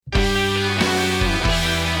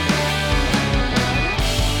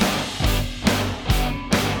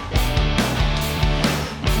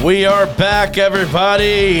We are back,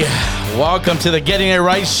 everybody. Welcome to the Getting It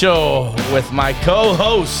Right show with my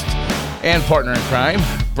co-host and partner in crime,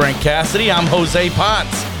 Brent Cassidy. I'm Jose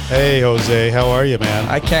Ponce. Hey, Jose. How are you, man?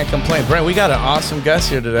 I can't complain. Brent, we got an awesome guest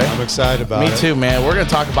here today. I'm excited about it. Me too, man. We're going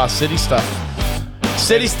to talk about city stuff.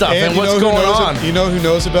 And what's going on. You know who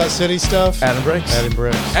knows about city stuff? Adam Briggs. Adam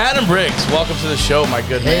Briggs. Adam Briggs, welcome to the show, my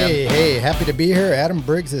good man. Hey, happy to be here. Adam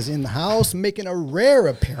Briggs is in the house making a rare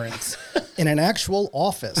appearance in an actual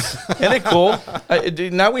office. Isn't it cool?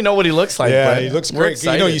 Now we know what he looks like. Yeah, Brent. he looks We're great.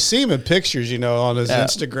 excited. You know, you see him in pictures, on his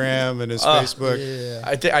Instagram and his Facebook.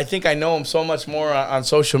 Yeah. I think I know him so much more on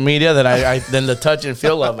social media than the touch and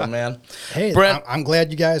feel of him, man. Hey, Brent, I'm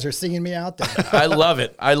glad you guys are seeing me out there. I love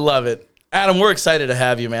it. I love it. Adam, we're excited to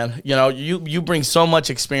have you, man. You know, you bring so much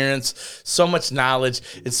experience, so much knowledge.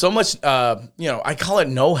 It's so much, I call it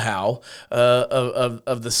know-how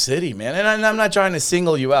of the city, man. And I'm not trying to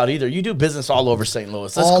single you out either. You do business all over St.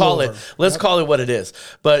 Louis. Let's call it what it is.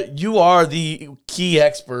 But you are the key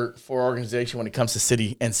expert for organization when it comes to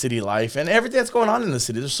city and city life and everything that's going on in the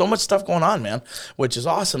city. There's so much stuff going on, man, which is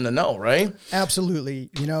awesome to know, right? Absolutely.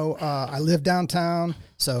 I live downtown.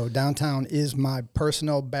 So downtown is my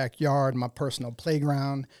personal backyard, my personal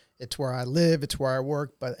playground. It's where I live. It's where I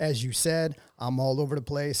work. But as you said, I'm all over the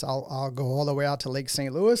place. I'll go all the way out to Lake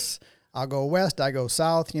St. Louis. I'll go west. I go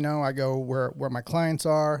south. I go where my clients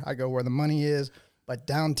are. I go where the money is. But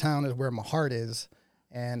downtown is where my heart is,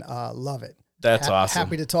 and love it. That's awesome.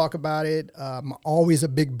 Happy to talk about it. I'm always a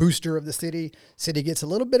big booster of the city. City gets a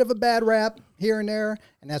little bit of a bad rap here and there,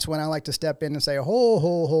 and that's when I like to step in and say,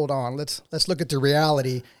 hold on. Let's look at the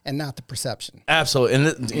reality and not the perception. Absolutely.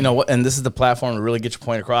 And and this is the platform to really get your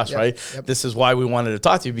point across, right? Yep. This is why we wanted to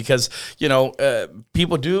talk to you because,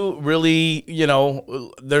 people do really,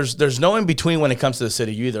 there's no in between when it comes to the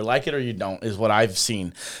city. You either like it or you don't is what I've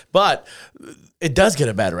seen. But it does get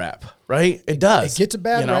a bad rap, right? It does. It gets a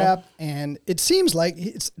bad rap, and it seems like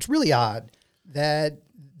it's really odd that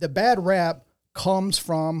the bad rap comes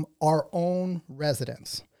from our own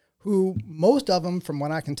residents, who most of them, from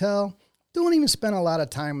what I can tell, don't even spend a lot of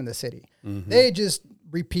time in the city. Mm-hmm. They just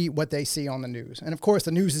repeat what they see on the news. And of course,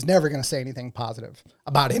 the news is never going to say anything positive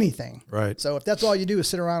about anything. Right. So if that's all you do is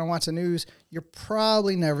sit around and watch the news, you're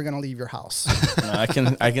probably never going to leave your house. I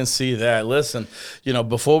can see that. Listen,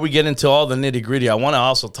 before we get into all the nitty gritty, I want to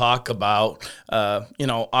also talk about,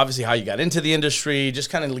 obviously how you got into the industry, just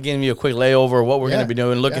kind of giving you a quick layover of what we're going to be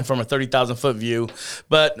doing, looking from a 30,000 foot view.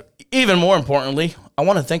 But even more importantly, I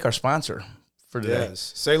want to thank our sponsor for today.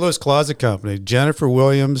 Yes. St. Louis Closet Company, Jennifer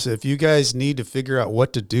Williams. If you guys need to figure out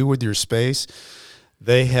what to do with your space,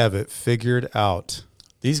 they have it figured out.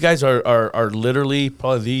 These guys are literally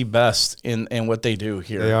probably the best in what they do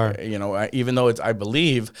here. They are. Even though I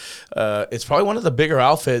believe it's probably one of the bigger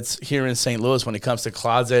outfits here in St. Louis when it comes to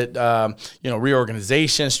closet,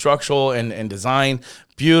 reorganization, structural and design.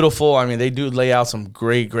 Beautiful. I mean, they do lay out some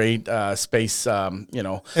great space. And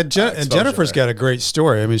Jennifer's got a great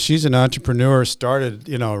story. I mean, she's an entrepreneur. Started,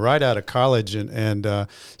 right out of college, and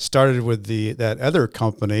started with that other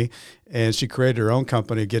company, and she created her own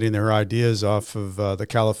company, getting their ideas off of the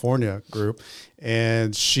California group.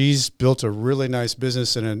 And she's built a really nice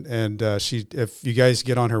business, and she, if you guys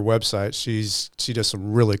get on her website, she does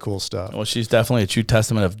some really cool stuff. Well, she's definitely a true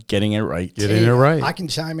testament of getting it right. Getting it right. I can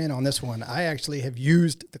chime in on this one. I actually have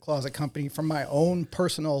used the Closet Company from my own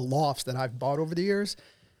personal lofts that I've bought over the years,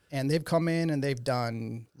 and they've come in and they've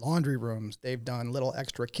done laundry rooms, they've done little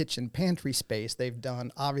extra kitchen pantry space, they've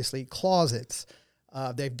done obviously closets.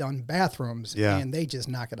 They've done bathrooms, and they just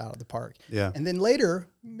knock it out of the park. Yeah. And then later,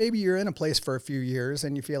 maybe you're in a place for a few years,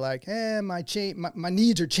 and you feel like, my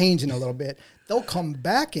needs are changing a little bit. They'll come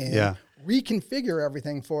back in, reconfigure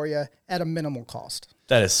everything for you at a minimal cost.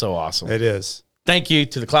 That is so awesome. It is. Thank you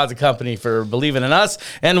to the Closet Company for believing in us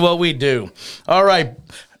and what we do. All right,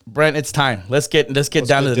 Brent, it's time. Let's get down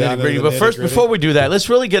to the nitty gritty. But first, before we do that, let's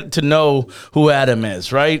really get to know who Adam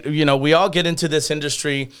is, right? We all get into this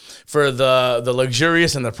industry for the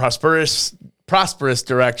luxurious and the prosperous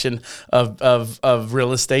direction of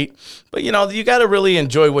real estate. But, you got to really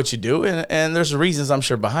enjoy what you do. And there's reasons, I'm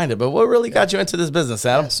sure, behind it. But what really got you into this business,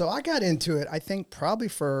 Adam? Yeah, so I got into it, I think, probably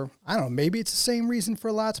for, I don't know, maybe it's the same reason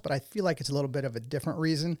for lots, but I feel like it's a little bit of a different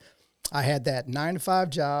reason. I had that 9-to-5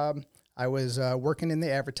 job. I was working in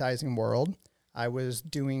the advertising world. I was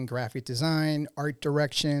doing graphic design, art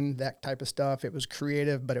direction, that type of stuff. It was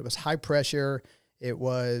creative, but it was high pressure. It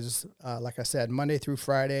was, like I said, Monday through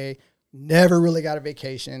Friday. Never really got a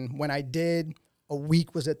vacation. When I did, a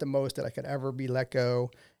week was at the most that I could ever be let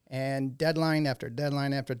go. And deadline after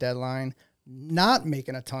deadline after deadline, not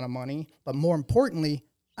making a ton of money. But more importantly,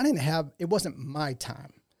 it wasn't my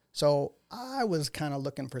time. So I was kind of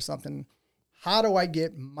looking for something. How do I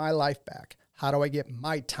get my life back? How do I get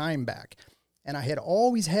my time back? And I had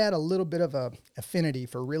always had a little bit of a affinity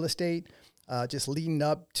for real estate, just leading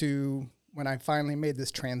up to when I finally made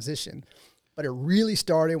this transition. But it really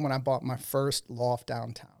started when I bought my first loft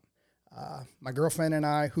downtown. My girlfriend and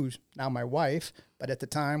I, who's now my wife, but at the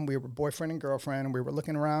time we were boyfriend and girlfriend, and we were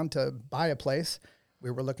looking around to buy a place.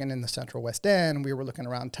 We were looking in the Central West End. We were looking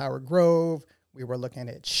around Tower Grove. We were looking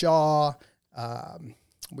at Shaw.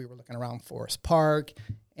 We were looking around Forest Park.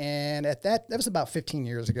 And at that was about 15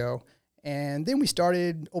 years ago. And then we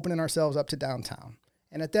started opening ourselves up to downtown.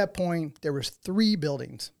 And at that point, there was 3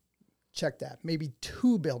 buildings. Check that. Maybe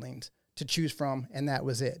 2 buildings to choose from, and that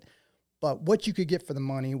was it. But what you could get for the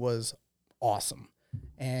money was awesome.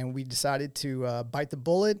 And we decided to bite the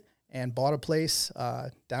bullet and bought a place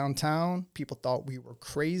downtown. People thought we were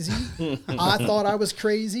crazy. I thought I was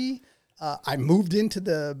crazy. I moved into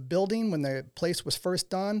the building when the place was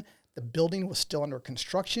first done. The building was still under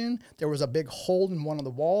construction. There was a big hole in one of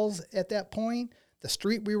the walls at that point. The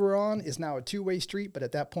street we were on is now a 2-way street, but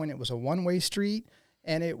at that point it was a 1-way street.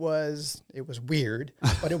 And it was weird,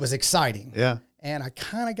 but it was exciting. Yeah. And I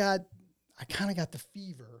kind of got the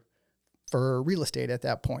fever for real estate at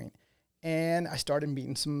that point. And I started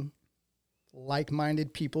meeting some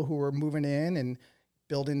like-minded people who were moving in and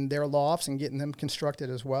building their lofts and getting them constructed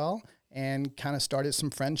as well, and kind of started some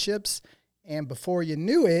friendships. And before you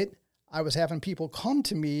knew it, I was having people come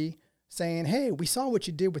to me saying, hey, we saw what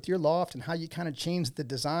you did with your loft and how you kind of changed the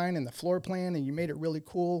design and the floor plan and you made it really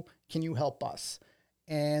cool. Can you help us?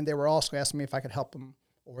 And they were also asking me if I could help them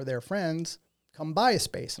or their friends come buy a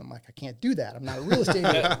space. And I'm like, I can't do that. I'm not a real estate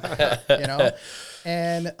agent, you know?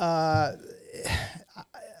 And I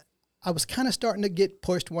was kind of starting to get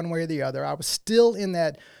pushed one way or the other. I was still in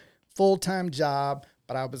that full-time job,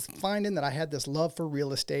 but I was finding that I had this love for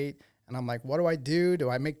real estate. And I'm like, what do I do? Do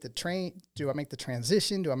I make the transition?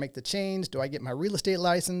 Do I make the change? Do I get my real estate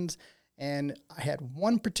license? And I had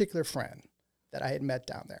one particular friend that I had met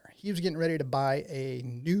down there. He was getting ready to buy a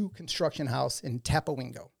new construction house in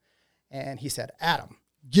Tapawingo. And he said, Adam,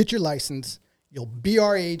 get your license. You'll be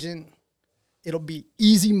our agent. It'll be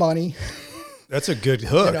easy money. That's a good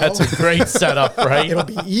hook. You know? That's a great setup, right? It'll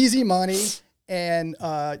be easy money, and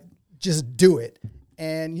just do it.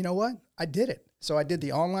 And you know what? I did it. So I did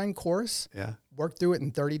the online course, worked through it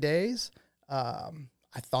in 30 days.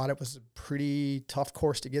 I thought it was a pretty tough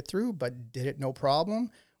course to get through, but did it no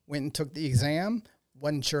problem. Went and took the exam.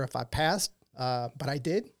 Wasn't sure if I passed, but I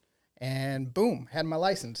did. And boom, had my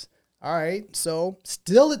license. All right, so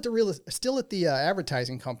still at the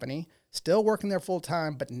advertising company, still working there full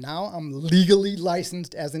time, but now I'm legally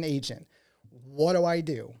licensed as an agent. What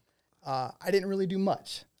do? I didn't really do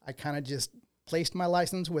much. I kind of just placed my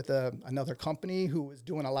license with another company who was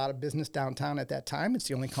doing a lot of business downtown at that time. It's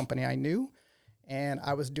the only company I knew. And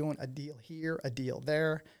I was doing a deal here, a deal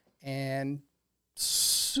there. And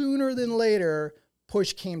sooner than later,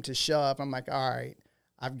 push came to shove. I'm like, all right,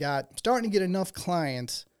 I'm starting to get enough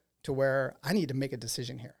clients to where I need to make a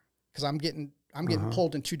decision here because I'm getting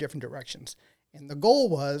pulled in 2 different directions. And the goal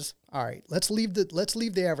was, all right, let's leave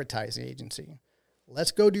the advertising agency.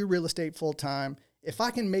 Let's go do real estate full time. If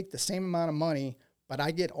I can make the same amount of money, but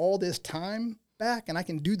I get all this time back and I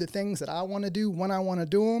can do the things that I want to do when I want to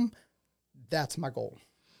do them, that's my goal.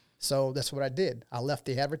 So that's what I did. I left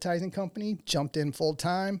the advertising company, jumped in full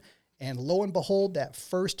time, and lo and behold, that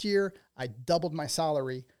first year, I doubled my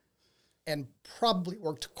salary and probably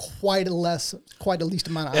worked quite a least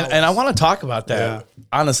amount of hours. And I want to talk about that,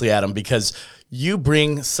 honestly, Adam, because you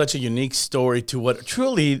bring such a unique story to what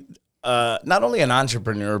truly, not only an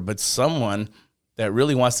entrepreneur, but someone that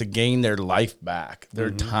really wants to gain their life back,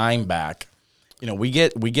 their time back. You know, we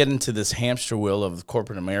get into this hamster wheel of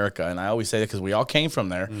corporate America, and I always say that because we all came from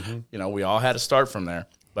there. You know, we all had to start from there.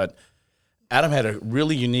 But Adam had a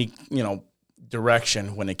really unique,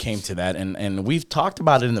 direction when it came to that, and we've talked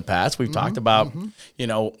about it in the past. We've talked about,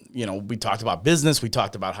 we talked about business. We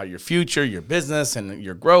talked about how your future, your business, and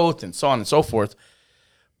your growth, and so on and so forth.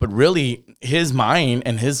 But really, his mind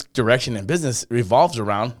and his direction in business revolves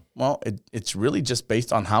around, it's really just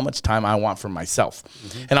based on how much time I want for myself.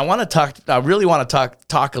 And I really want to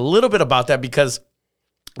talk a little bit about that because,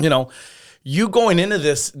 you going into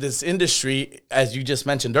this industry, as you just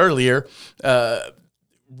mentioned earlier,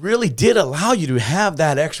 really did allow you to have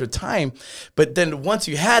that extra time. But then once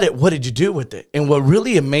you had it, what did you do with it? And what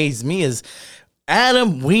really amazed me is,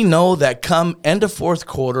 Adam, we know that come end of fourth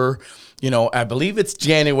quarter, I believe it's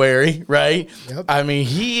January, right? Yep. I mean,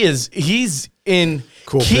 he's in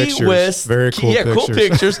cool Key pictures. West. Very cool pictures. Cool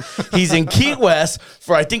pictures. He's in Key West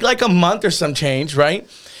for I think like a month or some change, right?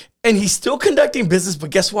 and he's still conducting business, but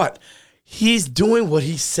guess what? He's doing what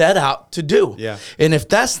he set out to do. Yeah. And if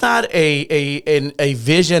that's not a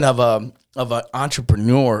vision of an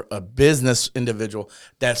entrepreneur, a business individual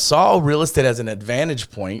that saw real estate as an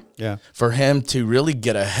advantage point for him to really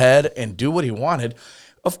get ahead and do what he wanted,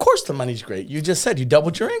 of course the money's great. You just said you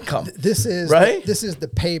doubled your income. This is right. This is the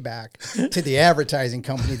payback to the advertising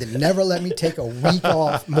company that never let me take a week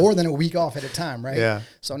off, more than a week off at a time, right? Yeah.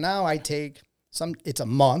 So now I take it's a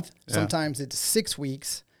month, sometimes it's 6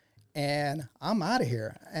 weeks, and I'm out of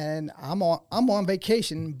here. And I'm on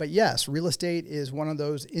vacation. But yes, real estate is one of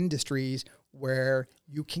those industries where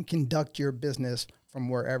you can conduct your business from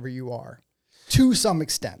wherever you are, to some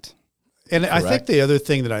extent. And I think the other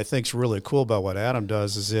thing that I think is really cool about what Adam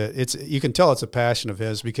does is that you can tell it's a passion of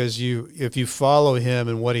his, because if you follow him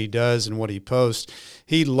and what he does and what he posts,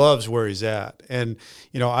 he loves where he's at. And,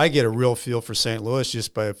 I get a real feel for St. Louis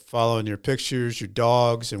just by following your pictures, your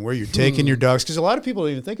dogs, and where you're taking your dogs. Because a lot of people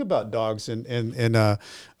don't even think about dogs in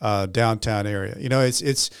downtown area.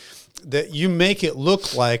 It's that you make it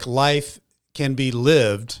look like life can be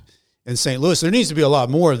lived in St. Louis. There needs to be a lot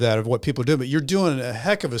more of that, of what people do, but you're doing a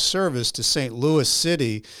heck of a service to St. Louis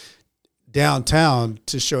City downtown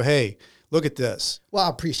to show, hey, look at this. Well, I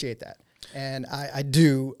appreciate that. And I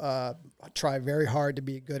do try very hard to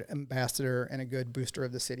be a good ambassador and a good booster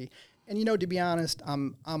of the city. And, to be honest,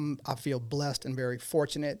 I feel blessed and very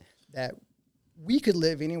fortunate that we could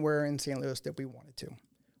live anywhere in St. Louis that we wanted to.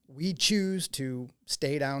 We choose to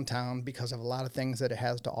stay downtown because of a lot of things that it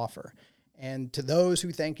has to offer. And to those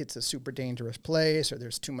who think it's a super dangerous place or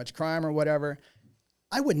there's too much crime or whatever,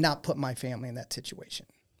 I would not put my family in that situation.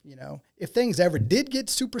 If things ever did get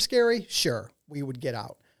super scary, sure, we would get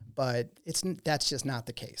out. But that's just not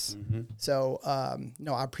the case. Mm-hmm. So,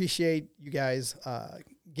 no, I appreciate you guys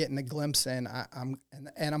getting a glimpse, and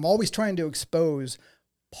I'm always trying to expose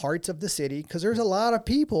parts of the city, because there's a lot of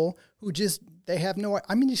people who they have no.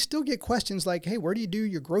 I mean, you still get questions like, "Hey, where do you do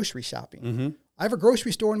your grocery shopping?" Mm-hmm. I have a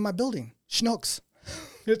grocery store in my building, Schnucks.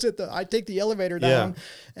 I take the elevator down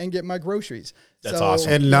and get my groceries. That's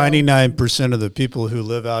awesome. And 99% of the people who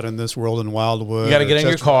live out in this world in Wildwood, you got to get in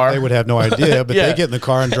your car. They would have no idea, but they get in the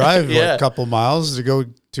car and drive a couple miles to go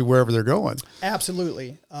to wherever they're going.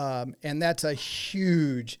 Absolutely. And that's a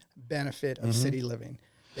huge benefit of city living,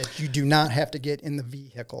 that you do not have to get in the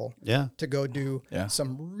vehicle to go do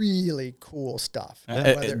some really cool stuff.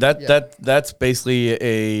 That's basically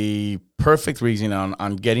a perfect reason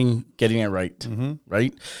on getting it right,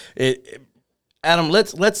 right? Adam,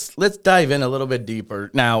 let's dive in a little bit deeper.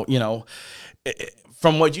 Now,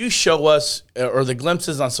 from what you show us or the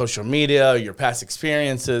glimpses on social media, your past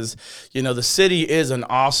experiences, the city is an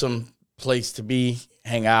awesome place to be,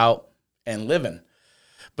 hang out, and live in.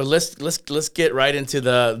 But let's get right into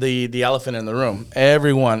the elephant in the room.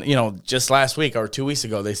 Everyone, just last week or 2 weeks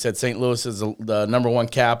ago, they said St. Louis is the number one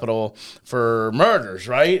capital for murders,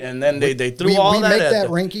 right? And then they threw all that. We make that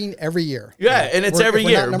ranking every year. Yeah, and it's every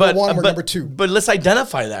year. We're not number one, we're number two. But let's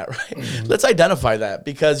identify that, right? Mm-hmm. Let's identify that,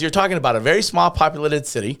 because you're talking about a very small populated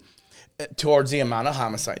city towards the amount of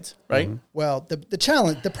homicides, right? Mm-hmm. Well,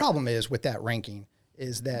 the problem is with that ranking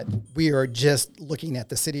is that we are just looking at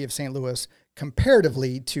the city of St. Louis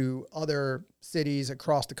comparatively to other cities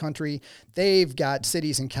across the country. They've got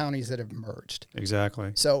cities and counties that have merged.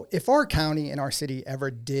 Exactly. So if our county and our city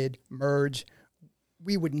ever did merge,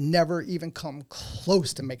 we would never even come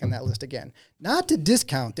close to making that list again. Not to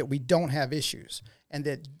discount that we don't have issues and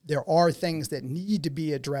that there are things that need to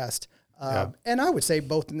be addressed. And I would say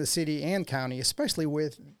both in the city and county, especially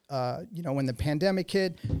with, when the pandemic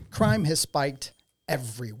hit, crime has spiked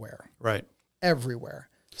everywhere. Right. Everywhere.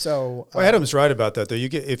 So Adam's right about that, though.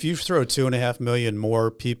 If you throw 2.5 million more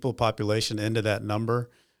population into that number,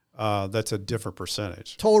 that's a different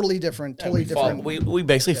percentage. Totally different. Totally different. We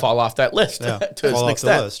basically fall off that list to fall an off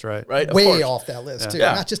extent, the list, right? Right. Way off that list too.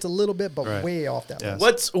 Yeah. Not just a little bit, but way off that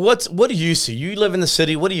list. What do you see? You live in the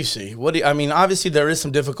city. What do you see? Obviously there is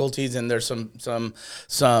some difficulties and there's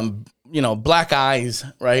some black eyes,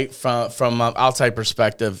 right, from outside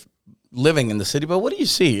perspective, living in the city. But what do you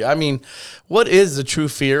see? What is the true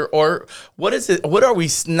fear, or what is it? What are we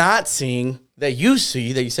not seeing that you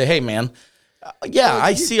see that you say, hey, man,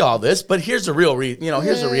 I see all this, but here's the real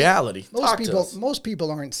here's the reality. Most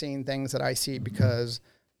people aren't seeing things that I see because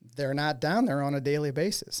they're not down there on a daily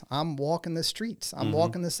basis. I'm walking the streets. I'm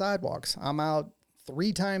walking the sidewalks. I'm out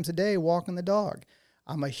 3 times a day walking the dog.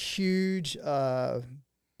 I'm a huge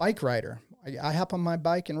bike rider. I hop on my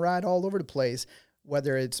bike and ride all over the place,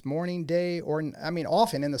 whether it's morning, day, or,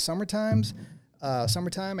 often in the summertime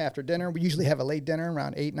after dinner. We usually have a late dinner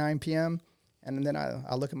around 8, 9 p.m., and then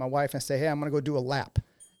I look at my wife and say, hey, I'm going to go do a lap.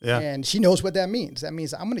 Yeah. And she knows what that means. That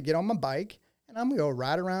means I'm going to get on my bike and I'm going to go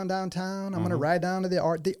ride around downtown. I'm going to ride down to the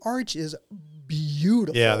Arch. The Arch is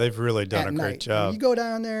beautiful. Yeah, they've really done a at great night. job. You go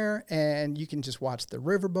down there and you can just watch the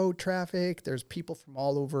riverboat traffic. There's people from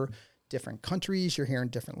all over different countries. You're hearing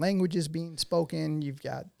different languages being spoken. You've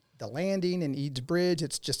got the landing in Eads Bridge.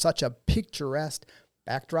 It's just such a picturesque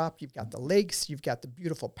backdrop. You've got the lakes. You've got the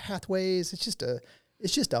beautiful pathways. It's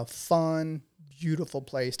just a fun, beautiful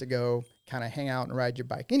place to go kind of hang out and ride your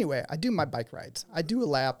bike. Anyway, I do my bike rides. I do a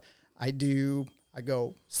lap. I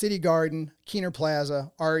go City Garden, Keener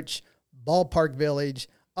Plaza, Arch, Ballpark Village,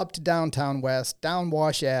 up to downtown West, down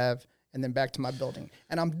Wash Ave, and then back to my building.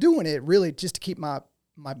 And I'm doing it really just to keep my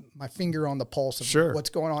finger on the pulse of what's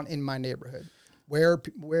going on in my neighborhood. Where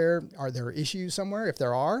are there issues somewhere? If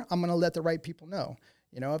there are, I'm going to let the right people know.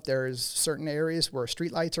 You know, if there's certain areas where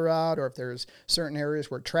streetlights are out, or if there's certain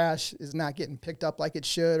areas where trash is not getting picked up like it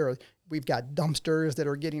should, or we've got dumpsters that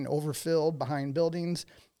are getting overfilled behind buildings.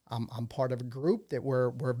 I'm part of a group that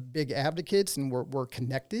we're big advocates, and we're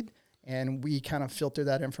connected, and we kind of filter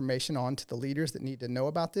that information on to the leaders that need to know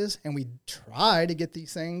about this, and we try to get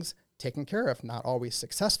these things taken care of. Not always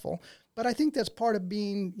successful, but I think that's part of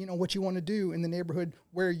being, you know, what you want to do in the neighborhood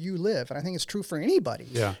where you live, and I think it's true for anybody.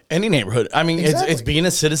 Yeah, any neighborhood. I mean, Exactly. it's being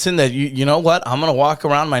a citizen that you know what, I'm going to walk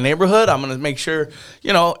around my neighborhood. I'm going to make sure,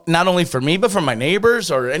 you know, not only for me but for my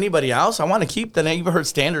neighbors or anybody else. I want to keep the neighborhood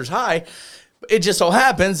standards high. It just so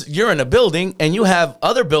happens you're in a building and you have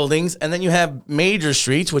other buildings, and then you have major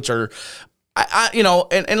streets, which are, you know,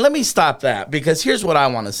 and let me stop that, because here's what I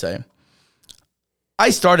want to say.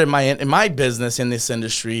 I started my business in this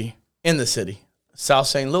industry in the city, South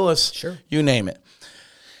St. Louis, Sure. You name it.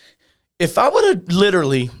 If I would have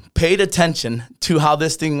literally paid attention to how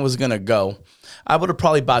this thing was going to go, I would have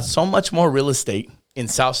probably bought so much more real estate in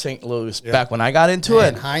South St. Louis back when I got into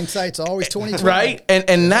And it. hindsight's always 20/20. Right?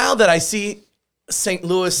 And now that I see St.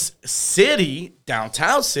 Louis City,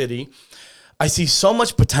 downtown city, I see so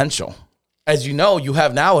much potential. As you know, you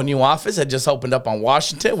have now a new office that just opened up on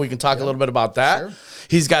Washington. We can talk a little bit about that. Sure.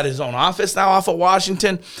 He's got his own office now off of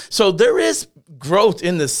Washington. So there is growth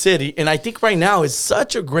in the city. And I think right now is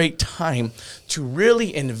such a great time to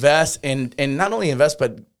really invest and not only invest,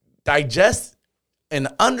 but digest and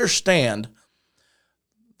understand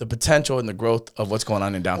the potential and the growth of what's going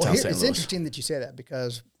on in downtown St. It's Louis. interesting that you say that,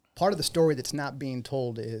 because part of the story that's not being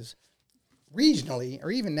told is regionally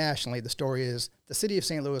or even nationally, the story is the city of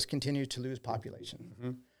St. Louis continues to lose population.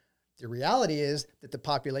 Mm-hmm. The reality is that the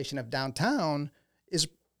population of downtown is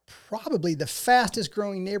probably the fastest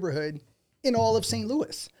growing neighborhood in all of St.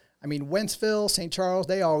 Louis. I mean, Wentzville, St. Charles,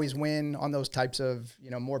 they always win on those types of, you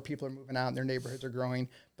know, more people are moving out and their neighborhoods are growing.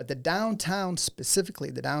 But the downtown, specifically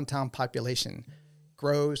the downtown population,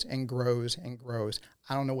 grows and grows and grows.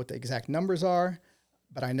 I don't know what the exact numbers are,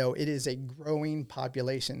 but I know it is a growing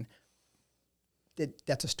population.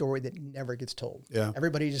 That's a story that never gets told. Yeah.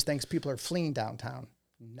 Everybody just thinks people are fleeing downtown.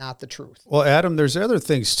 Not the truth. Well, Adam, there's other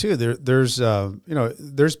things too. There's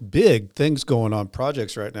there's big things going on,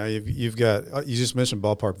 projects right now. You've got, you just mentioned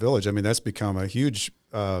Ballpark Village. I mean, that's become a huge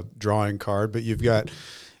drawing card. But you've got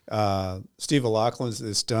Steve O'Loughlin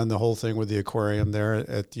that's done the whole thing with the aquarium there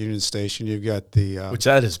at Union Station. You've got the Which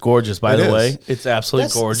that is gorgeous, by the way. It's absolutely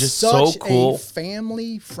That's gorgeous. So such cool. a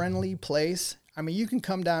family-friendly place. I mean, you can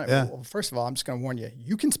come down. Yeah. Well, first of all, I'm just going to warn you.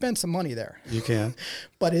 You can spend some money there. You can.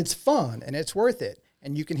 But it's fun and it's worth it.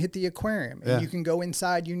 And you can hit the aquarium and you can go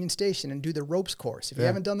inside Union Station and do the ropes course. If you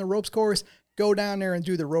haven't done the ropes course, go down there and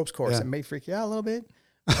do the ropes course. It may freak you out a little bit,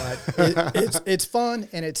 but it's fun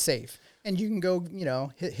and it's safe. And you can go, you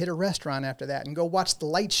know, hit a restaurant after that and go watch the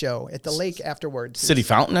light show at the lake afterwards. City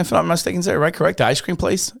Fountain, if I'm not mistaken, is that right? Correct? The ice cream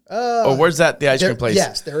place? Or where's that, the ice cream place?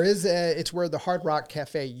 Yes, there is. It's where the Hard Rock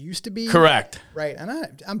Cafe used to be. Correct. Right.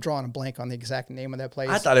 And I'm drawing a blank on the exact name of that place.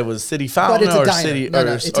 I thought it was City but Fountain it's a or diner. City No, or,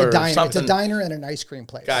 it's or a diner. something. It's a diner and an ice cream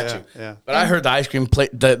place. Got you. Yeah. But I heard the ice cream place,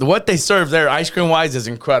 what they serve there, ice cream wise, is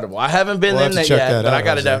incredible. I haven't been We'll in have to there check yet, that but out, I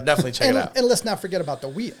got to Jose. definitely check it out. And let's not forget about the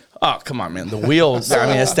wheel. Oh, come on, man. The wheels, I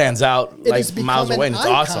mean, it stands out It like has become miles away, an and it's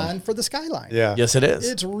icon awesome. for the skyline. Yeah. Yes, it is.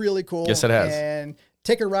 It's really cool. Yes, it has. And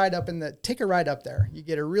take a ride up there. You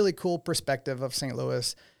get a really cool perspective of St.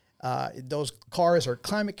 Louis. Those cars are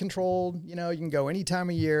climate controlled. You know, you can go any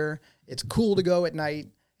time of year. It's cool to go at night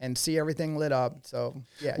and see everything lit up. So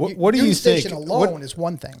yeah, What do you Union think? Station alone is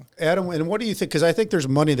one thing. Adam, and what do you think? Because I think there's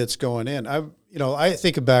money that's going in. I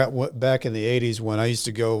think about what back in the '80s when I used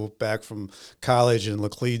to go back from college in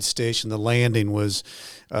Laclede Station. The landing was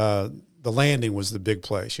the big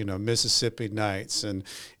place. You know, Mississippi Nights and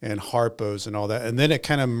Harpo's and all that. And then it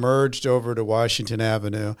kind of merged over to Washington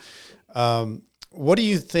Avenue. What do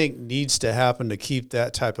you think needs to happen to keep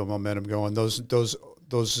that type of momentum going? Those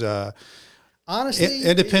Honestly,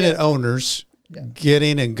 independent owners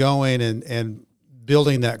getting and going and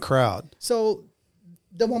building that crowd. So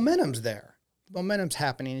the momentum's there. Momentum's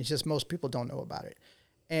happening. It's just most people don't know about it.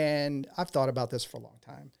 And I've thought about this for a long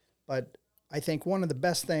time. But I think one of the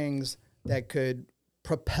best things that could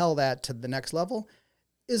propel that to the next level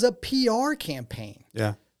is a PR campaign.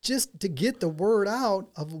 Yeah. Just to get the word out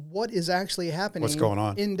of what is actually happening, what's going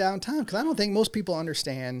on in downtown. Because I don't think most people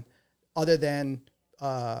understand, other than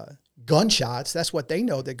gunshots. That's what they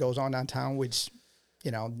know that goes on downtown, which,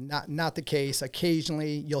 not the case.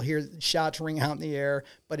 Occasionally you'll hear shots ring out in the air,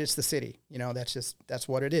 but it's the city. That's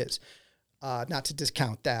what it is. Not to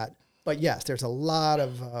discount that. But yes, there's a lot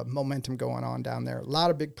of momentum going on down there. A lot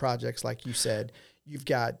of big projects, like you said. You've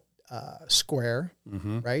got Square,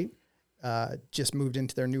 right? Just moved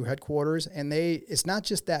into their new headquarters, and it's not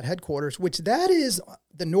just that headquarters, which that is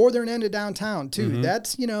the northern end of downtown too.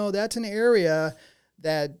 That's an area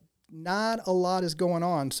that not a lot is going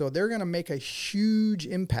on. So they're going to make a huge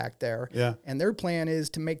impact there. Yeah. And their plan is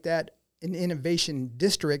to make that an innovation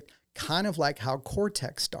district, kind of like how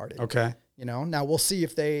Cortex started. Okay. Now we'll see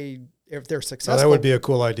if they're successful. That would be a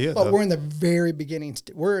cool idea. But we're in the very beginning.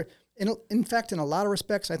 In fact, in a lot of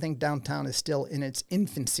respects, I think downtown is still in its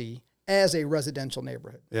infancy as a residential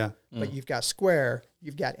neighborhood. Yeah. But you've got Square,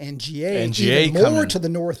 you've got NGA even more coming to the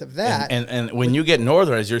north of that. And when you get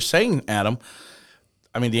northern, as you're saying, Adam,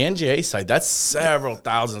 I mean, the NGA site, that's several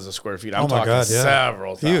thousands of square feet. I'm talking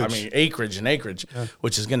several thousand. I mean, acreage,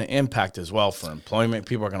 which is going to impact as well for employment.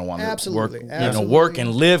 People are going to want to work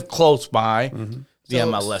and live close by the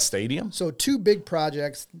MLS stadium. So 2 big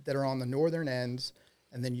projects that are on the northern ends.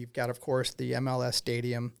 And then you've got, of course, the MLS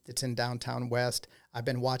stadium that's in downtown West. I've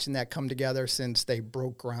been watching that come together since they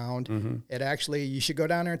broke ground. It actually, you should go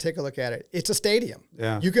down there and take a look at it. It's a stadium.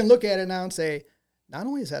 Yeah. You can look at it now and say, not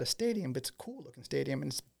only is that a stadium, but it's a cool looking stadium and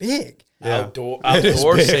it's big. Yeah. Outdoor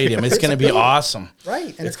stadium. It's going to be awesome.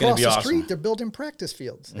 Right. And across the street, they're building practice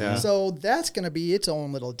fields. Yeah. So that's going to be its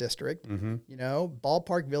own little district.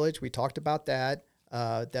 Ballpark Village, we talked about that.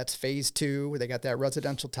 That's phase 2, where they got that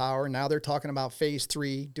residential tower. Now they're talking about phase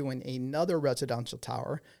 3, doing another residential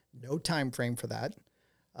tower. No time frame for that.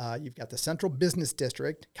 You've got the central business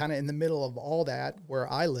district, kind of in the middle of all that, where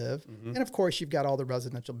I live. And of course, you've got all the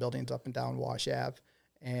residential buildings up and down Wash Ave,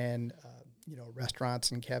 and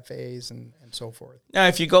restaurants and cafes and so forth. Now,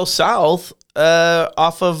 if you go south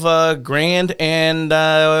off of Grand and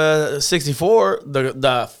 64,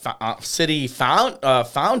 the City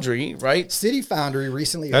Foundry, right? City Foundry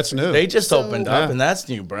recently. That's new. They just opened up, and that's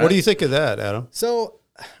new, Brent. What do you think of that, Adam? So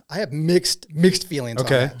I have mixed feelings on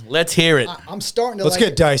that. Let's hear it. I'm starting to Let's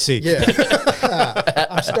get dicey. Yeah.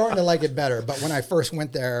 I'm starting to like it better. But when I first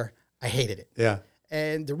went there, I hated it. Yeah.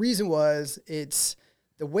 And the reason was it's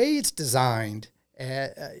the way it's designed.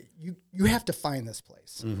 You have to find this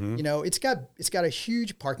place. It's got a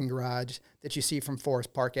huge parking garage that you see from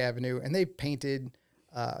Forest Park Avenue, and they painted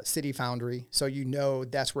City Foundry, so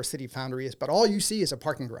that's where City Foundry is. But all you see is a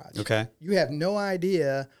parking garage. Okay. You have no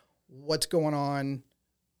idea what's going on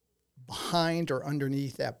behind or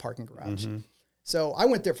underneath that parking garage. So I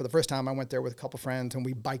went there for the first time. I went there with a couple friends, and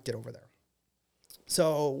we biked it over there.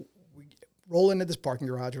 So we roll into this parking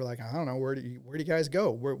garage. We're like, I don't know, where do you guys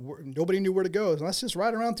go? Nobody knew where to go. So let's just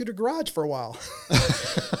ride around through the garage for a while.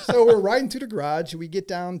 So we're riding through the garage. We get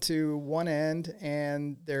down to one end,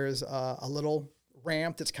 and there's a little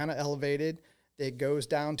ramp that's kind of elevated that goes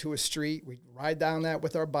down to a street. We ride down that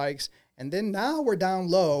with our bikes. And then now we're down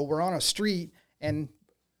low. We're on a street, and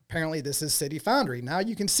apparently this is City Foundry. Now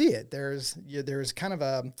you can see it. There's kind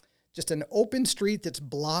of just an open street that's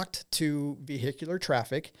blocked to vehicular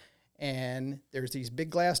traffic. And there's these big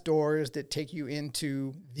glass doors that take you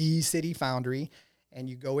into the City Foundry, and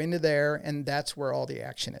you go into there, and that's where all the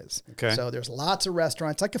action is. Okay. So there's lots of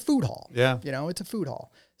restaurants, like a food hall. Yeah. It's a food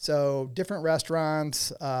hall. So different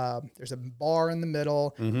restaurants. There's a bar in the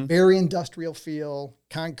middle, very industrial feel,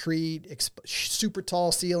 concrete, super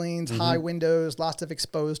tall ceilings, high windows, lots of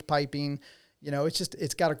exposed piping.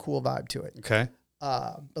 It's got a cool vibe to it. Okay.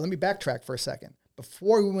 But let me backtrack for a second.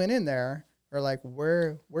 Before we went in there, we're like,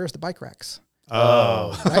 where's the bike racks?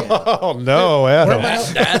 Oh, right? Oh no, Adam.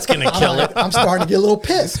 That's going to kill it. I'm starting to get a little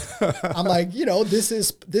pissed. I'm like, this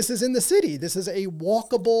is in the city. This is a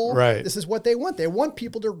walkable. Right. This is what they want. They want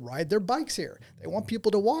people to ride their bikes here. They want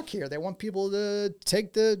people to walk here. They want people to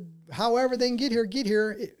take however they can get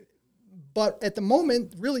here. But at the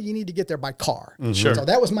moment, really, you need to get there by car. Sure. So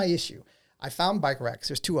that was my issue. I found bike racks.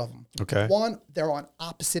 There's 2 of them. Okay. One, they're on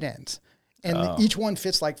opposite ends. And each one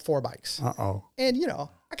fits like 4 bikes. Uh-oh. And,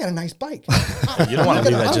 I got a nice bike. You don't want to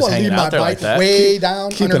leave that just hanging out there like that. Way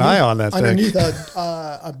down. Keep an eye on that thing. Underneath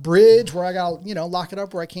a bridge where I got lock it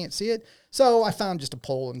up where I can't see it. So I found just a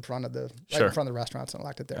pole in front of the in front of the restaurants and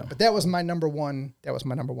locked it there. Yeah. But that was my number one. That was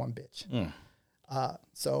my number one bitch.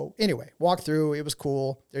 So anyway, walked through. It was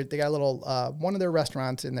cool. They got a little one of their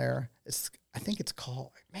restaurants in there. I think it's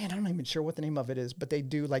called. Man, I'm not even sure what the name of it is, but they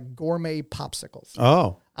do like gourmet popsicles.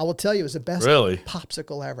 Oh. I will tell you, it was the best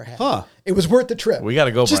popsicle I ever had. Huh. It was worth the trip. We got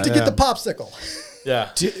to go, just Brian. to get the popsicle. Yeah.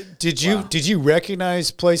 Did you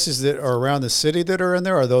recognize places that are around the city that are in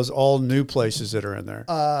there? Or are those all new places that are in there?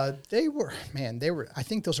 They were. I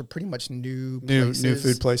think those are pretty much new places. New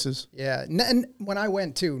food places. Yeah. And when I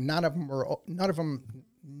went too, most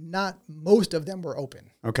of them were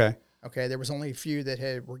open. Okay, there was only a few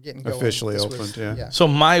that were getting going. Officially opened, yeah. So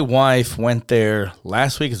my wife went there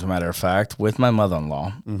last week, as a matter of fact, with my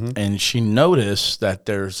mother-in-law, and she noticed that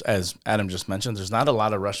there's, as Adam just mentioned, there's not a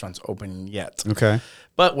lot of restaurants open yet. Okay.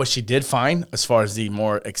 But what she did find, as far as the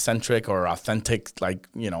more eccentric or authentic,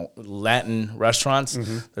 Latin restaurants,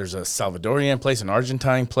 there's a Salvadorian place, an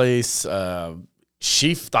Argentine place.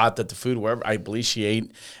 She thought that the food, wherever, I believe she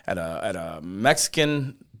ate at a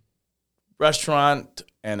Mexican restaurant,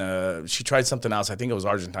 and she tried something else. I think it was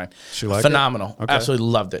Argentine. She liked Phenomenal. it? Okay. Absolutely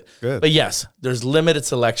loved it. Good. But yes, there's limited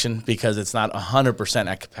selection because it's not 100%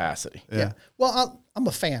 at capacity. Yeah. Well, I'm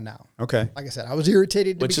a fan now. Okay. Like I said, I was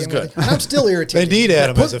irritated to Which is begin good. with, and I'm still irritated. They need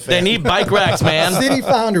Adam as a fan. They need bike racks, man. City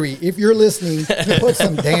Foundry, if you're listening, to put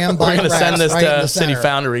some damn We're bike going to racks send this right in to the City center.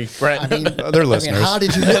 Foundry. Right. They're listeners. how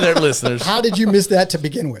did you? They're listeners. How did you miss that to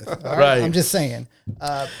begin with? All Right. I'm just saying.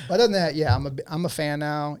 But other than that, yeah, I'm a fan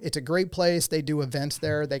now. It's a great place. They do events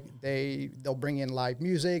there. They'll bring in live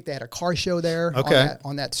music. They had a car show there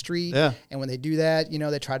on that street. Yeah. And when they do that,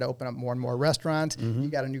 they try to open up more and more restaurants. You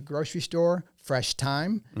got a new grocery store, Fresh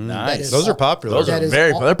Time. Nice. Those are popular. Those are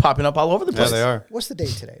they're popping up all over the Yeah, place. they are. What's the date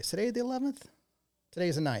today? Is today the 11th? Today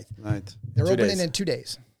is the 9th. Right. They're 2 opening days. in 2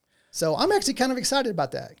 days. So I'm actually kind of excited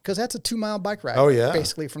about that because that's a 2-mile bike ride. Oh, yeah.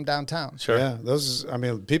 Basically from downtown. Sure. Yeah,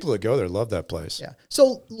 people that go there love that place. Yeah.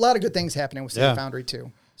 So a lot of good things happening with City Yeah. Foundry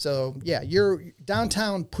too. So yeah, your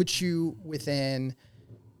downtown puts you within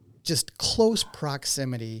just close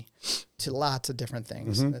proximity to lots of different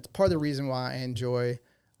things. That's part of the reason why I enjoy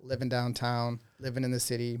living downtown, living in the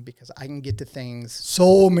city, because I can get to things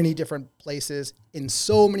so many different places in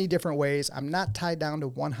so many different ways. I'm not tied down to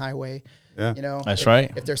one highway. Yeah. That's right.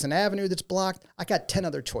 If there's an avenue that's blocked, I got 10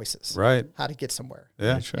 other choices. Right. How to get somewhere.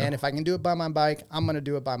 Yeah. Sure. And if I can do it by my bike, I'm going to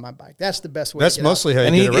do it by my bike. That's the best way That's to get mostly out. how you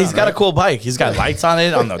And get around. he's got a cool bike. He's got lights on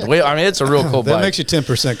it on the way. I mean, it's a real cool That bike. makes you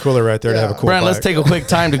 10% cooler right there to have a cool Brian, bike. let's take a quick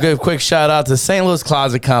time to give a quick shout out to St. Louis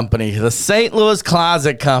Closet Company. The St. Louis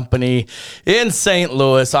Closet Company in St.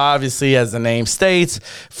 Louis, obviously, as the name states,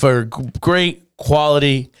 for great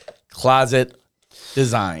quality closet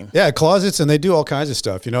design. Yeah, closets, and they do all kinds of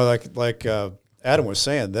stuff. Like Adam was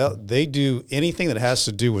saying, they do anything that has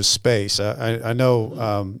to do with space. I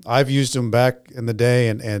know I've used them back in the day,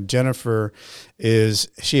 and Jennifer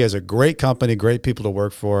she has a great company, great people to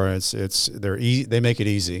work for. They're easy. They make it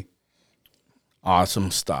easy.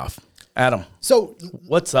 Awesome stuff. Adam, So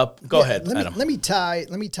what's up? Go ahead, Adam. Let me tie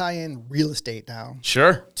in real estate now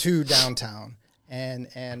Sure. to downtown and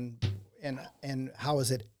how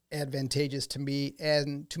is it advantageous to me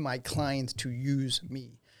and to my clients to use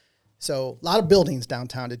me. So a lot of buildings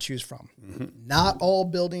downtown to choose from. Not all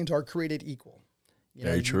buildings are created equal.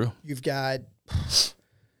 Very true. You've got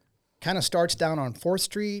kind of starts down on 4th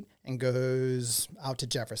Street and goes out to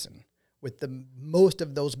Jefferson. With most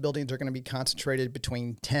of those buildings are going to be concentrated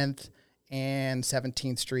between 10th and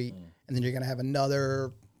 17th Street. And then you're going to have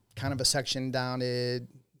another kind of a section down at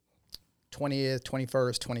 20th,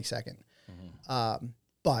 21st, 22nd.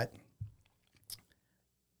 But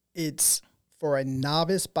it's for a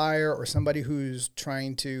novice buyer or somebody who's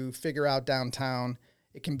trying to figure out downtown,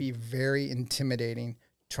 it can be very intimidating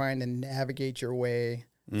trying to navigate your way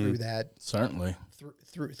through that Certainly.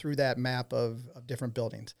 through that map of different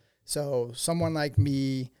buildings. So someone like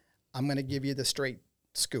me, I'm going to give you the straight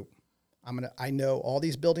scoop. I know all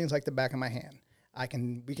these buildings like the back of my hand.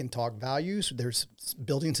 We can talk values. There's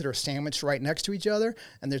buildings that are sandwiched right next to each other,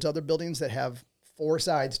 and there's other buildings that have 4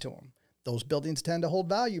 sides to them. Those buildings tend to hold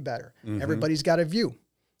value better. Everybody's got a view.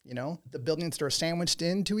 The buildings that are sandwiched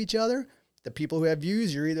into each other, the people who have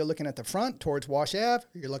views, you're either looking at the front towards Wash Ave,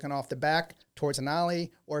 or you're looking off the back towards an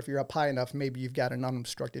alley, or if you're up high enough, maybe you've got an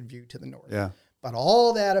unobstructed view to the north. Yeah. But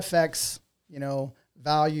all that affects,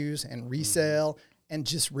 values and resale and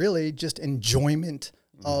just enjoyment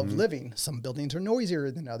of living. Some buildings are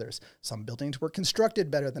noisier than others. Some buildings were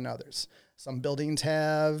constructed better than others. Some buildings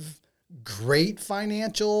have great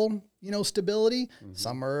financial, stability.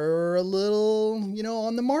 Some are a little,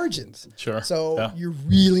 on the margins. Sure. So you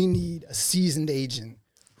really need a seasoned agent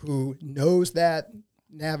who knows that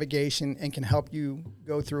navigation and can help you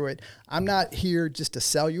go through it. I'm not here just to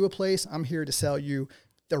sell you a place. I'm here to sell you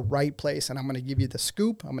the right place, and I'm going to give you the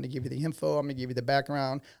scoop. I'm going to give you the info. I'm going to give you the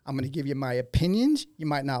background. I'm going to give you my opinions. You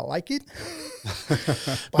might not like it,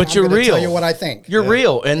 but you're real. Tell you what I think. You're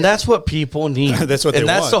real, and that's what people need. That's what they want.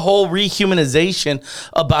 And that's the whole rehumanization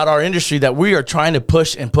about our industry that we are trying to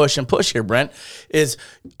push and push and push here, Brent, is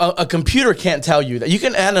a computer can't tell you that. You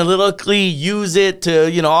can analytically use it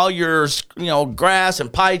to, all your, graphs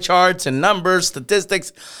and pie charts and numbers,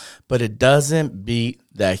 statistics, but it doesn't beat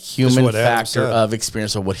that human factor of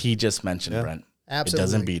experience of what he just mentioned, Brent. Absolutely. It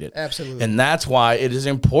doesn't beat it. Absolutely. And that's why it is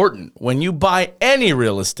important when you buy any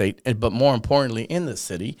real estate, but more importantly in the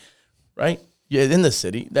city, right? Yeah, in the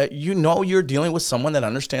city, that you're dealing with someone that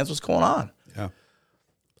understands what's going on. Yeah.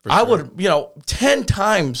 I would, 10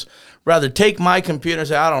 times rather take my computer and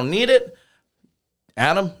say, I don't need it.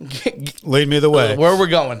 Adam, lead me the way. Where we're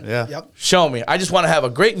going. Yeah. Yep. Show me. I just want to have a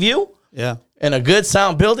great view. Yeah. And a good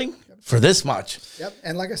sound building for this much. Yep.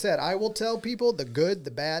 And like I said, I will tell people the good,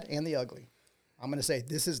 the bad, and the ugly. I'm going to say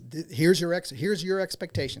here's your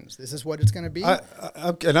expectations. This is what it's going to be.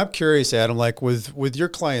 And I'm curious, Adam, like with your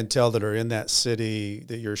clientele that are in that city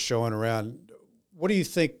that you're showing around, what do you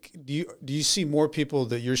think? Do you see more people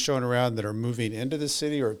that you're showing around that are moving into the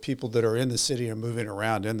city, or people that are in the city are moving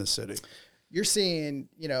around in the city? You're seeing,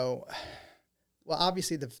 well,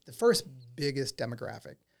 obviously the first biggest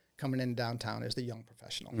demographic coming in downtown is the young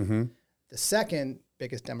professional. Mm-hmm. The second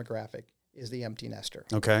biggest demographic is the empty nester.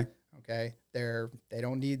 Okay. They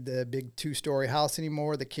don't need the big 2-story house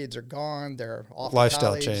anymore. The kids are gone. They're off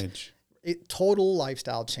lifestyle college. change. Total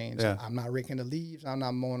lifestyle change. Yeah. I'm not raking the leaves. I'm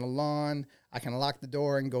not mowing the lawn. I can lock the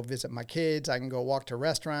door and go visit my kids. I can go walk to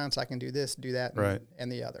restaurants. I can do this, do that,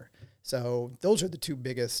 and the other. So those are the two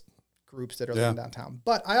biggest groups that are living downtown.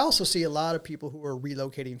 But I also see a lot of people who are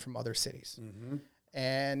relocating from other cities. Mm-hmm.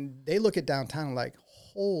 And they look at downtown like,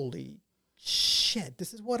 holy shit,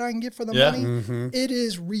 this is what I can get for the money. Mm-hmm. It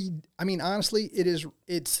is honestly,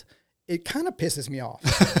 it kind of pisses me off.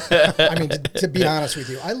 I mean, to be honest with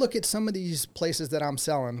you, I look at some of these places that I'm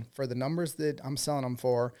selling for the numbers that I'm selling them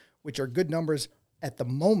for, which are good numbers at the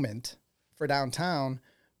moment for downtown.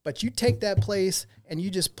 But you take that place and you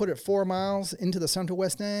just put it 4 miles into the Central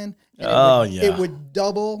West End, and it would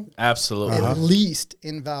double absolutely at least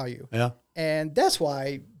in value. Yeah. And that's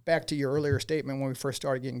why, back to your earlier statement when we first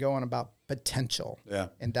started getting going about potential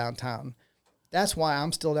in downtown, that's why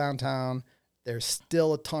I'm still downtown. There's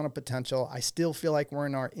still a ton of potential. I still feel like we're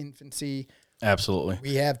in our infancy. Absolutely.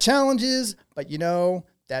 We have challenges, but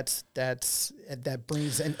that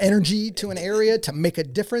brings an energy to an area to make a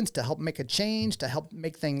difference, to help make a change, to help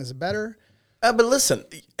make things better. But listen,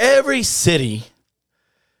 every city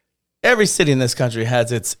in this country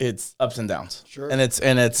has its ups and downs. Sure. And it's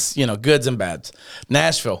goods and bads.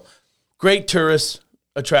 Nashville, great tourist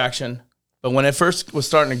attraction. But when it first was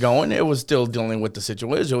starting to go, it was still dealing with the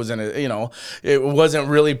situation. It was it wasn't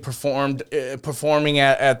really performing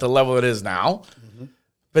at the level it is now. Mm-hmm.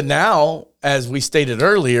 But now, as we stated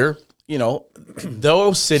earlier,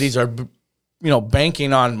 those cities are,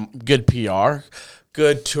 banking on good PR,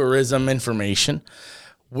 good tourism information.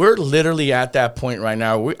 We're literally at that point right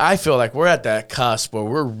now. I feel like we're at that cusp where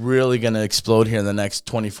we're really going to explode here in the next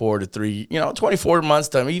 24 months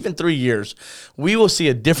to even 3 years. We will see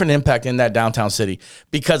a different impact in that downtown city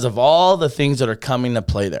because of all the things that are coming to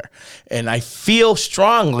play there. And I feel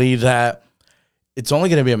strongly that it's only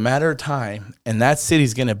going to be a matter of time, and that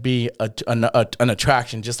city's going to be an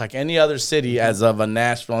attraction just like any other city, as of a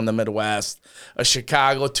Nashville in the Midwest, a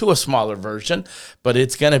Chicago to a smaller version, but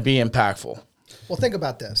it's going to be impactful. Well, think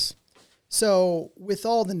about this. So with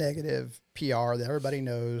all the negative PR that everybody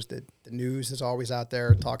knows, that the news is always out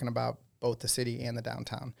there talking about both the city and the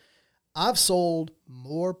downtown, I've sold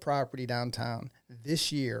more property downtown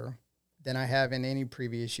this year than I have in any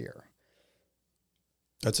previous year.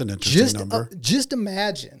 That's an interesting number. Just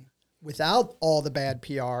imagine, without all the bad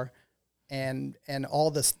PR and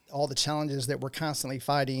all the challenges that we're constantly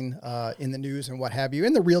fighting in the news and what have you,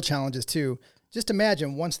 and the real challenges too. Just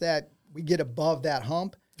imagine once that we get above that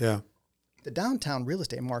hump, the downtown real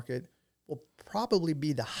estate market will probably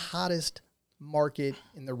be the hottest market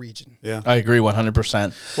in the region. Yeah, I agree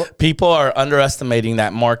 100%. People are underestimating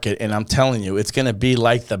that market, and I'm telling you, it's going to be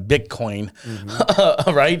like the Bitcoin,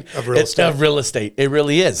 right? Of real estate. It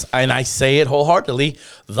really is, and I say it wholeheartedly.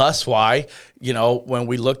 Thus, why when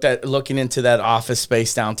we looking into that office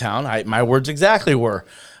space downtown, my words exactly were,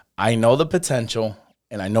 I know the potential.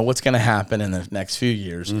 and I know what's going to happen in the next few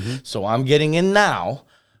years. So I'm getting in now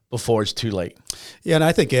before it's too late. Yeah, and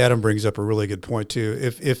I think Adam brings up a really good point too.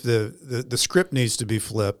 If the script needs to be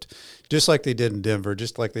flipped, just like they did in Denver,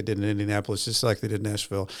 just like they did in Indianapolis, just like they did in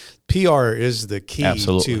Nashville, PR is the key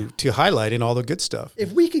to highlighting all the good stuff.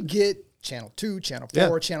 If we could get Channel 2, Channel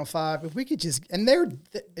 4, Channel 5, if we could just, and they're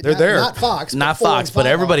there. Not Fox. Not Fox, but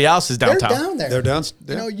everybody else is downtown. They're down there. They're down.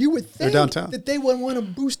 You know, you would think downtown. that they would want to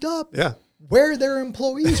boost up Yeah. where their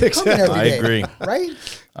employees are coming every day. I agree. Right?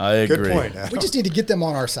 I agree. Good point, Adam. We just need to get them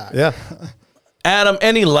on our side. Yeah. Adam,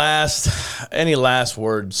 any last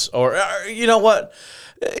words? Or you know what?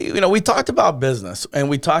 You know, we talked about business and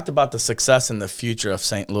we talked about the success and the future of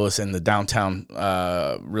St. Louis and the downtown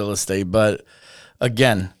real estate. But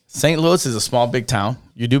again, St. Louis is a small, big town.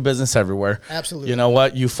 You do business everywhere. Absolutely. You know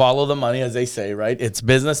what? You follow the money, as they say, right? It's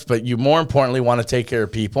business, but you more importantly want to take care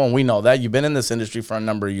of people, and we know that. You've been in this industry for a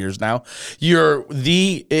number of years now. You're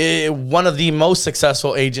one of the most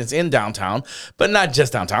successful agents in downtown, but not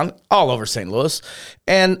just downtown, all over St. Louis.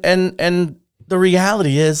 And the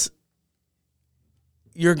reality is,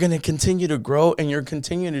 you're going to continue to grow, and you're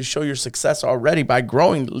continuing to show your success already by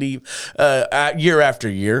growing year after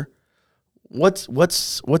year. What's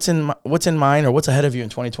in mind, or what's ahead of you in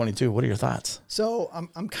 2022? What are your thoughts? So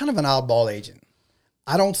I'm kind of an oddball agent.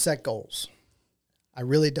 I don't set goals. I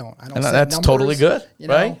really don't. I don't. And set that's numbers, totally good,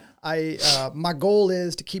 right? My goal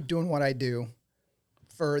is to keep doing what I do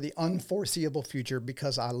for the unforeseeable future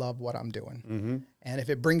because I love what I'm doing. Mm-hmm. And if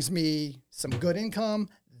it brings me some good income,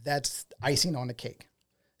 that's icing on the cake.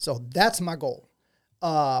 So that's my goal.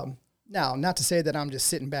 Now, not to say that I'm just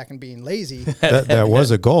sitting back and being lazy. That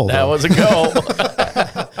was a goal. That was a goal.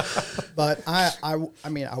 But I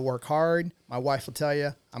mean, I work hard. My wife will tell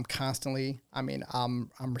you I'm constantly. I mean,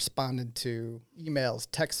 I'm responding to emails,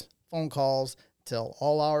 texts, phone calls till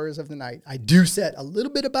all hours of the night. I do set a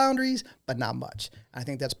little bit of boundaries, but not much. I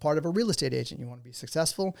think that's part of a real estate agent. You want to be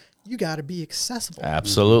successful, you got to be accessible.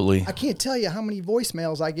 Absolutely. I can't tell you how many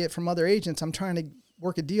voicemails I get from other agents I'm trying to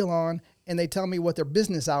work a deal on, and they tell me what their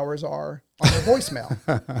business hours are on their voicemail.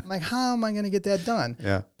 I'm like, how am I going to get that done?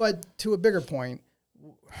 Yeah. But to a bigger point,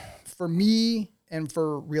 for me and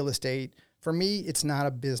for real estate, for me, it's not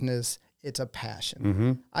a business. It's a passion.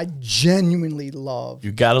 Mm-hmm. I genuinely love.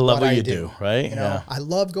 You got to love what you do, right? You know, I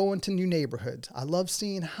love going to new neighborhoods. I love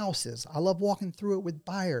seeing houses. I love walking through it with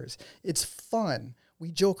buyers. It's fun. We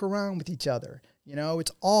joke around with each other. You know,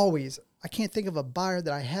 it's always, I can't think of a buyer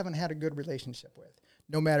that I haven't had a good relationship with,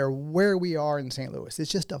 no matter where we are in St. Louis.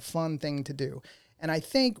 It's just a fun thing to do. And I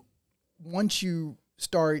think once you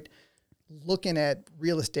start looking at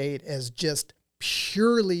real estate as just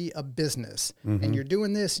purely a business, and you're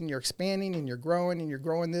doing this and you're expanding and you're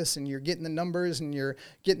growing this and you're getting the numbers and you're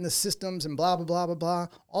getting the systems and blah, blah, blah, blah, blah,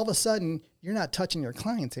 all of a sudden you're not touching your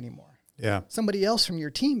clients anymore. Yeah. Somebody else from your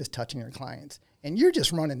team is touching your clients and you're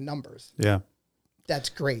just running numbers. Yeah. That's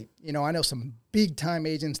great. You know, I know some big time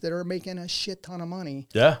agents that are making a shit ton of money.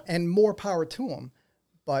 Yeah. And more power to them.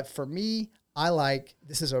 But for me, I like,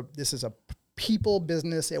 this is a people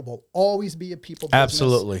business. It will always be a people business.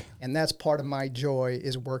 Absolutely. And that's part of my joy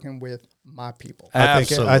is working with my people.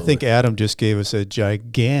 Absolutely. I think Adam just gave us a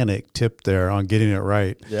gigantic tip there on getting it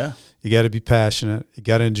right. Yeah. You got to be passionate. You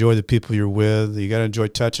got to enjoy the people you're with. You got to enjoy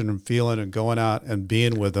touching and feeling and going out and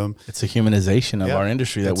being with them. It's a humanization of our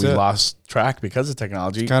industry that we lost track because of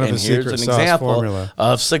technology. Kind of and here's an example formula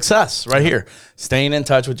of success right here. Staying in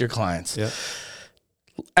touch with your clients. Yeah.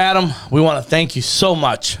 Adam, we want to thank you so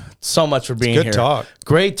much for being here. Good talk.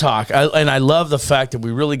 Great talk. And I love the fact that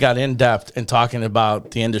we really got in depth in talking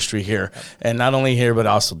about the industry here, and not only here, but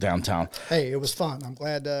also downtown. Hey, it was fun. I'm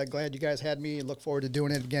glad you guys had me. Look forward to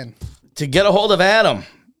doing it again. To get a hold of Adam,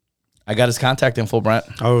 I got his contact info, Brent.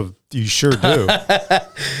 Oh, you sure do.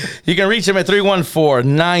 You can reach him at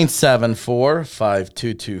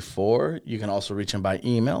 314-974-5224. You can also reach him by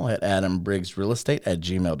email at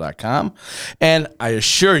adambriggsrealestate@gmail.com. And I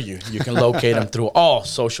assure you, you can locate him through all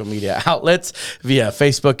social media outlets via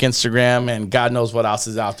Facebook, Instagram, and God knows what else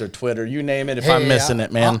is out there, Twitter, you name it. If I'm missing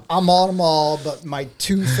it, man. I'm on them all, but my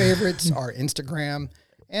two favorites are Instagram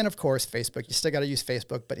and, of course, Facebook. You still got to use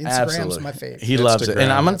Facebook, but Instagram's my favorite. He loves it.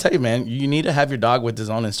 And I'm going to tell you, man, you need to have your dog with his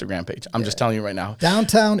own Instagram page. I'm just telling you right now.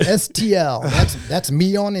 Downtown STL. That's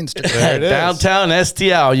me on Instagram. Downtown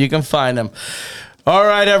STL. You can find him. All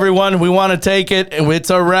right, everyone. We want to take it. It's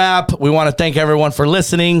a wrap. We want to thank everyone for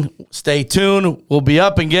listening. Stay tuned. We'll be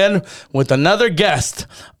up again with another guest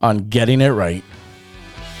on Getting It Right.